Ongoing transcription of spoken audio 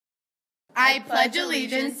I pledge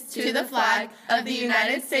allegiance to the flag of the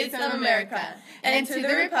United States of America and to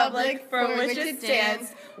the republic for which it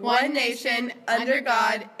stands, one nation, under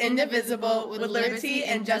God, indivisible, with liberty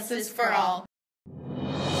and justice for all.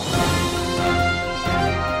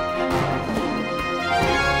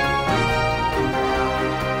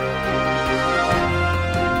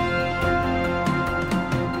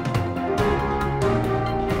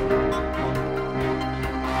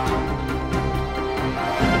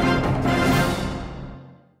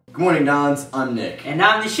 Good morning, Dons. I'm Nick. And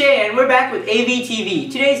I'm Nishay, and we're back with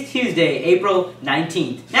AVTV. Today's Tuesday, April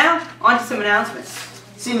 19th. Now, on to some announcements.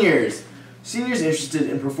 Seniors interested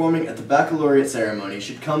in performing at the baccalaureate ceremony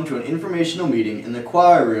should come to an informational meeting in the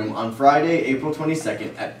choir room on Friday, April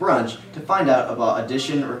 22nd at brunch to find out about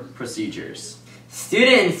audition procedures.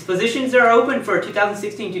 Students, positions are open for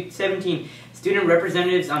 2016-17 student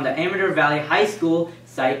representatives on the Amador Valley High School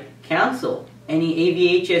Site Council. Any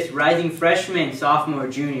AVHS rising freshman, sophomore,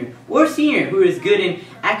 junior, or senior who is good in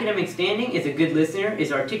academic standing, is a good listener,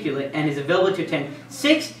 is articulate, and is available to attend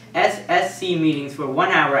 6 SSC meetings for 1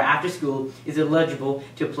 hour after school is eligible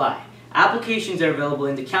to apply. Applications are available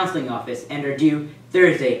in the counseling office and are due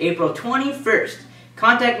Thursday, April 21st.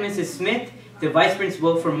 Contact Mrs. Smith, the vice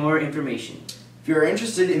principal, for more information. If you are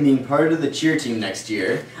interested in being part of the cheer team next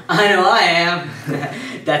year, I know I am.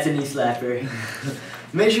 That's a knee slapper.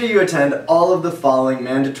 Make sure you attend all of the following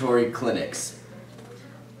mandatory clinics.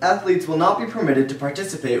 Athletes will not be permitted to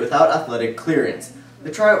participate without athletic clearance.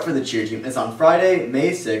 The tryout for the cheer team is on Friday,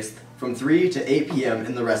 May 6th from 3 to 8 p.m.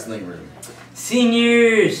 in the wrestling room.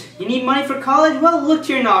 Seniors, you need money for college? Well, look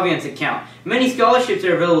to your Naviance account. Many scholarships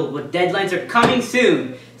are available, but deadlines are coming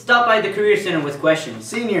soon. Stop by the Career Center with questions.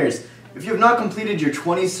 Seniors, if you have not completed your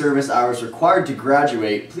 20 service hours required to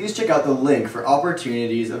graduate, please check out the link for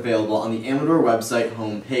opportunities available on the Amador website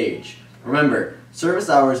homepage. Remember, service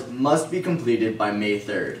hours must be completed by May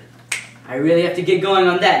 3rd. I really have to get going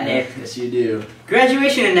on that, Nick. Yes, you do.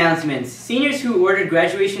 Graduation announcements. Seniors who ordered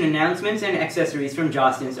graduation announcements and accessories from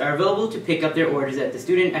Jostens are available to pick up their orders at the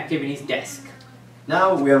Student Activities desk.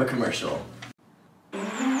 Now we have a commercial.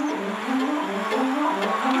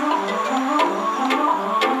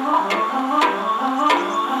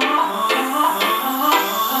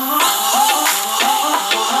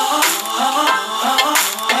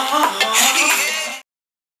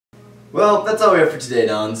 Well, that's all we have for today,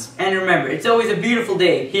 Dons. And remember, it's always a beautiful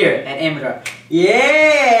day here at Amador.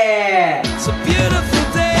 Yeah! It's a beautiful